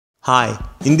Hi,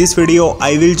 in this video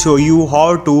I will show you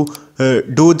how to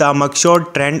do the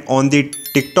mugshot trend on the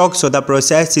TikTok. So the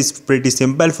process is pretty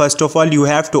simple. First of all, you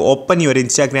have to open your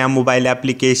Instagram mobile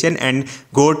application and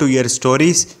go to your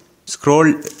stories.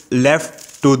 Scroll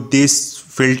left to these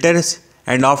filters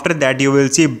and after that you will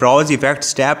see browse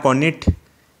effects. Tap on it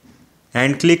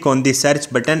and click on the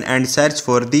search button and search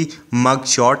for the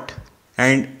mugshot,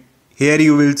 and here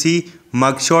you will see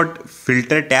mugshot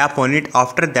filter. Tap on it.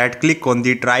 After that click on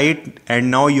the try it, and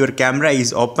now your camera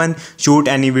is open. Shoot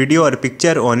any video or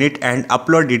picture on it and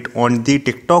upload it on the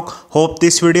TikTok. Hope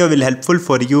this video will helpful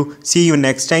for you. See you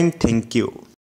next time. Thank you.